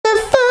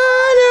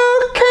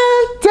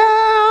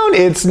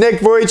It's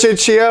Nick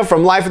Vujicic here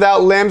from Life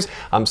Without Limbs.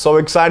 I'm so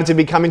excited to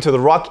be coming to The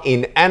Rock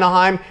in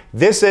Anaheim.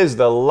 This is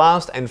the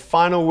last and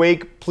final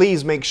week.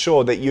 Please make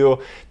sure that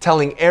you're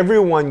telling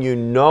everyone you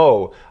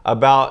know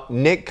about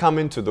Nick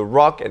coming to The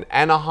Rock in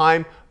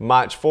Anaheim,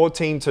 March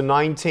 14 to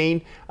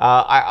 19.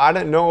 I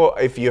don't know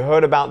if you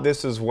heard about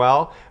this as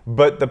well,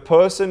 but the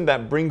person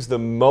that brings the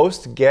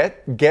most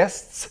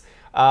guests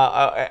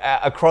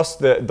across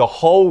the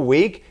whole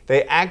week,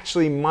 they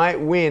actually might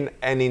win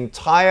an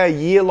entire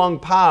year-long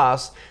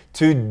pass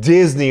to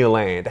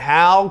Disneyland.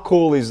 How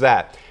cool is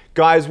that?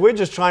 Guys, we're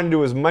just trying to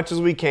do as much as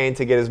we can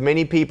to get as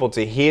many people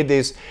to hear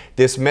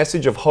this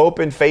message of hope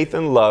and faith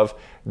and love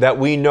that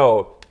we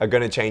know are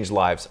going to change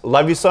lives.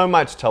 Love you so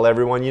much. Tell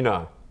everyone you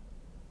know.